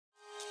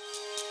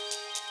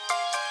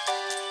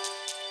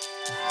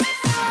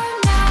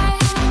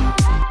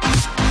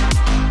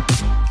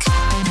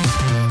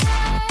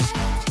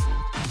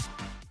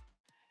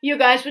Yo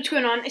guys, what's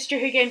going on? It's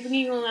Joe again,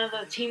 bringing you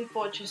another Team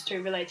Fortress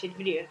 2 related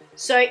video.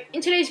 So in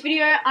today's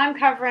video, I'm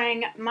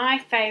covering my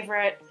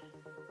favorite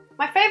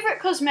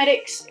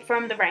cosmetics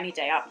from the Rainy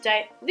Day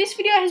update. This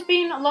video has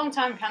been a long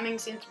time coming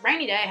since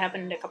Rainy Day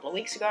happened a couple of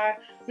weeks ago.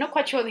 I'm not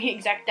quite sure the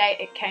exact date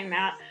it came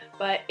out,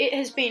 but it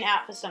has been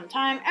out for some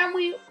time, and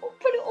we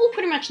all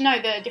pretty much know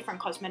the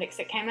different cosmetics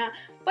that came out.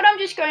 But I'm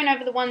just going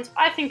over the ones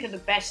I think are the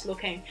best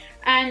looking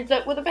and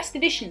that were the best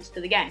additions to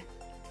the game.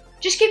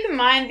 Just keep in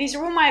mind, these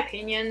are all my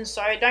opinions,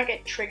 so don't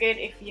get triggered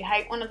if you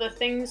hate one of the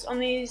things on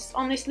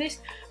this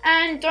list,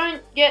 and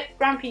don't get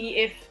grumpy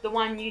if the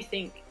one you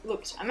think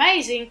looks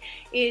amazing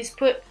isn't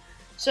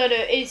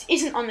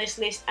on this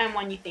list, and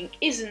one you think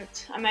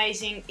isn't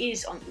amazing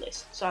is on the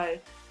list. So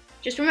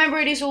just remember,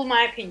 it is all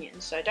my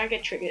opinions, so don't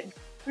get triggered.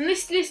 And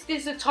this list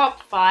is the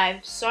top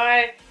 5,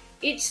 so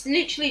it's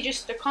literally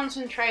just the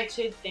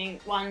concentrated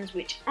ones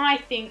which I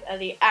think are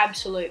the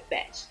absolute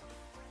best.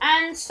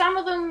 And some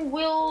of them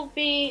will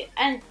be,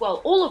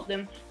 all of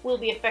them will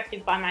be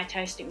affected by my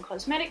taste in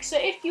cosmetics. So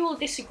if you will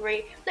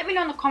disagree, let me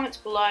know in the comments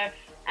below.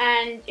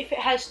 And if it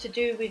has to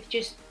do with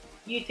just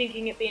you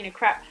thinking it being a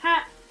crap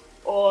hat,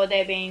 or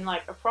there being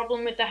like a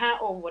problem with the hat,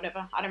 or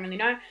whatever, I don't really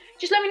know,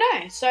 just let me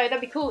know. So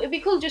that'd be cool. It'd be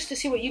cool just to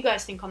see what you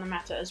guys think on the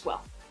matter as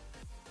well.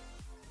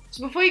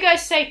 So before you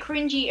guys say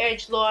cringy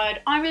edgelord,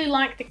 I really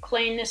like the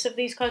cleanness of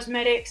these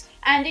cosmetics,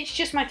 and it's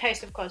just my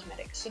taste of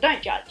cosmetics, so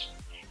don't judge.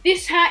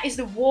 This hat is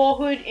the War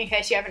Hood, in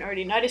case you haven't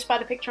already noticed by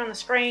the picture on the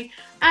screen,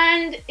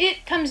 and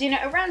it comes in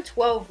at around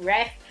 12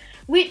 ref,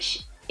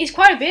 which is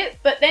quite a bit,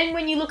 but then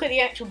when you look at the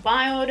actual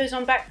buy orders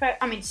on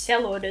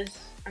sell orders,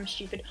 I'm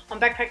stupid, on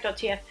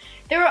backpack.tf,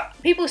 there are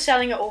people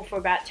selling it all for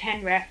about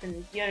 10 ref,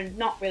 and you're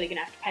not really going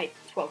to have to pay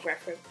 12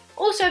 ref for it.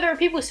 Also, there are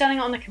people selling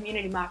it on the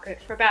community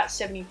market for about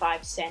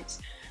 75 cents.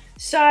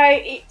 So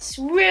it's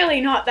really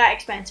not that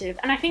expensive,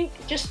 and I think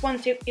just one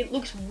tip, it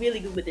looks really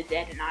good with the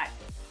dead of night.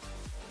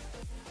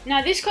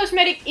 Now this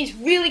cosmetic is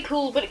really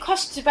cool, but it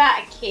costs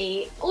about a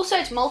key. Also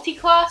it's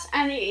multi-class,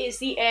 and it is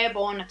the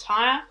airborne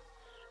attire.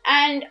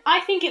 And I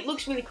think it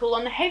looks really cool.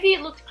 On the heavy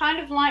it looks kind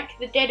of like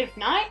the dead of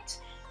night,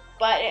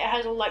 but it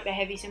has all like the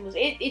heavy symbols.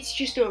 It's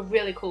just a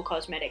really cool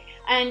cosmetic.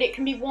 And it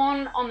can be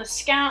worn on the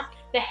scout,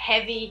 the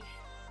heavy,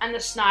 and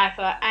the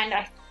sniper, and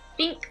I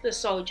think the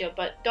soldier,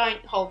 but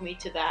don't hold me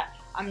to that.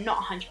 I'm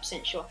not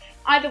 100% sure.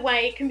 Either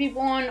way, it can be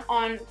worn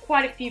on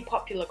quite a few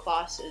popular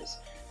classes.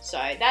 So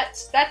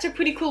that's a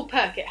pretty cool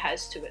perk it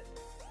has to it.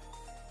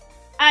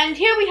 And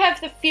here we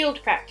have the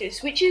field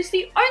practice, which is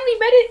the only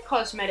medic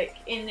cosmetic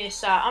in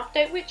this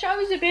update, which I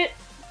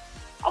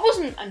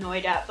wasn't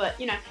annoyed at, but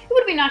you know, it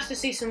would be nice to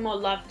see some more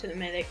love to the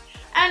medic.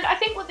 And I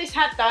think what this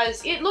hat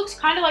does, it looks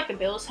kind of like the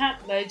Bills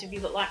hat, for those of you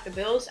that like the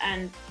Bills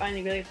and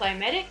only really play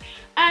medic.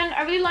 And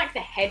I really like the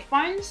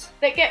headphones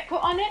that get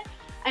put on it.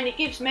 And it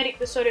gives Medic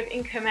the sort of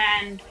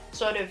in-command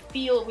sort of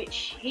feel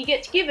which he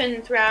gets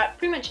given throughout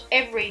pretty much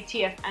every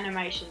TF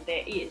animation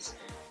there is.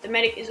 The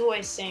Medic is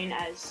always seen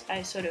as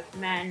a sort of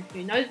man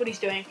who knows what he's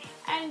doing,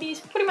 and he's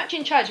pretty much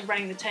in charge of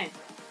running the team.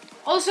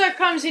 Also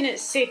comes in at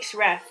 6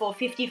 ref for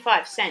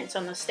 55 cents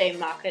on the Steam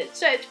market,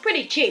 so it's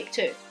pretty cheap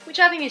too, which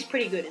I think is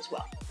pretty good as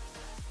well.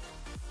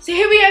 So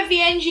here we have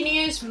the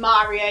Engineer's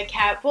Mario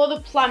cap, or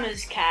the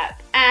Plumber's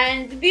cap,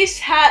 and this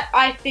hat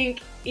I think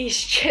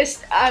is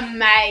just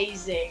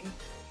amazing.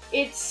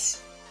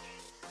 It's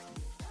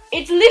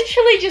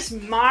literally just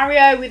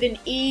Mario with an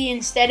E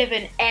instead of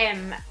an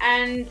M,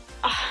 and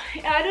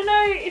I don't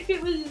know if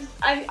it was,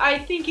 I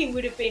think it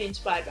would have been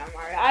inspired by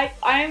Mario.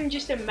 I am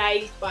just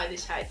amazed by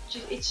this hat.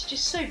 It's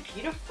just so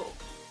beautiful.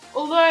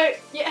 Although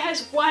it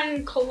has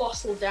one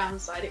colossal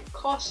downside. It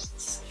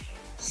costs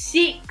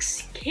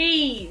 6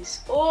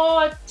 keys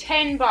or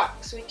 10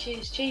 bucks, which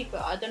is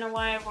cheaper. I don't know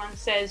why everyone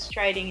says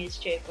trading is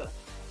cheaper.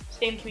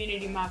 Steam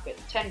community market,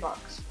 10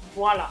 bucks.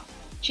 Voila.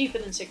 Cheaper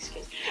than 6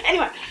 keys.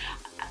 Anyway,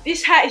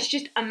 this hat is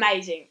just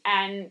amazing,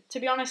 and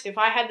to be honest, if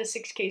I had the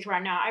 6 keys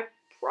right now, I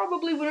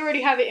probably would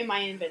already have it in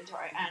my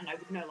inventory, and I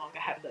would no longer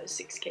have those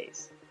 6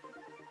 keys.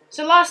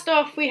 So last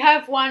off, we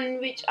have one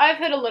which I've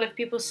heard a lot of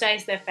people say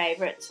is their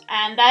favourite,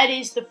 and that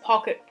is the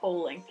pocket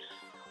pooling.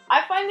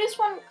 I find this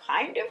one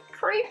kind of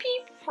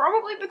creepy,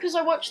 probably because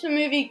I watched the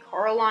movie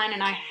Coraline,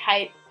 and I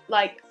hate,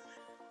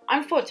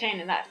 I'm 14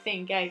 and that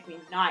thing gave me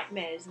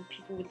nightmares, and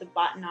people with the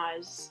button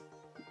eyes.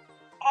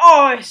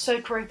 Oh, it's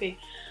so creepy.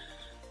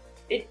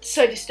 It's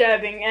so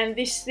disturbing, and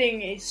this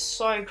thing is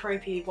so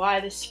creepy. Why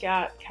the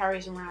scout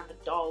carries around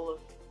a doll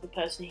of the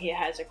person he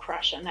has a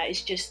crush on, that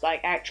is just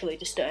like actually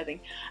disturbing.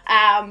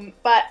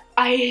 But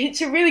it's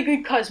a really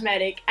good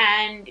cosmetic,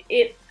 and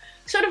it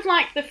sort of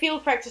like the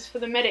field practice for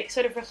the medic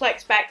sort of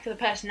reflects back to the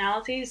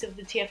personalities of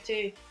the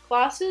TF2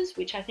 classes,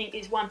 which I think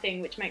is one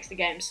thing which makes the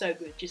game so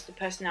good, just the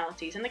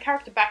personalities and the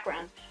character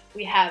background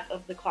we have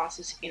of the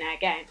classes in our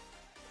game.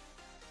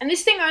 And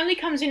this thing only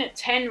comes in at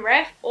 10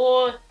 ref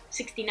or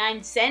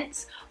 69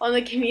 cents on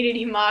the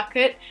community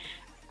market,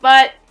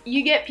 but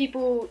you get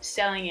people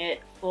selling it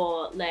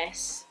for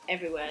less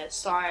everywhere.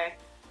 So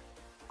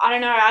I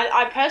don't know,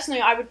 I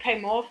personally, I would pay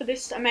more for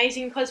this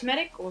amazing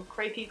cosmetic, or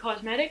creepy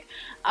cosmetic,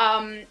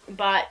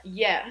 but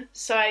yeah,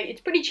 so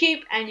it's pretty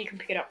cheap and you can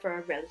pick it up for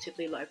a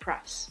relatively low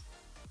price.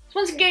 So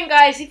once again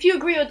guys, if you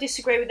agree or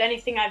disagree with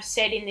anything I've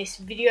said in this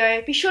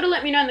video, be sure to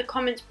let me know in the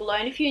comments below,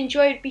 and if you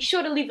enjoyed, be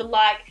sure to leave a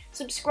like,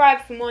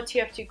 subscribe for more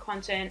TF2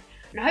 content,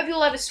 and I hope you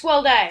all have a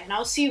swell day, and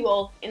I'll see you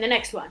all in the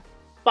next one.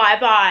 Bye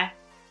bye!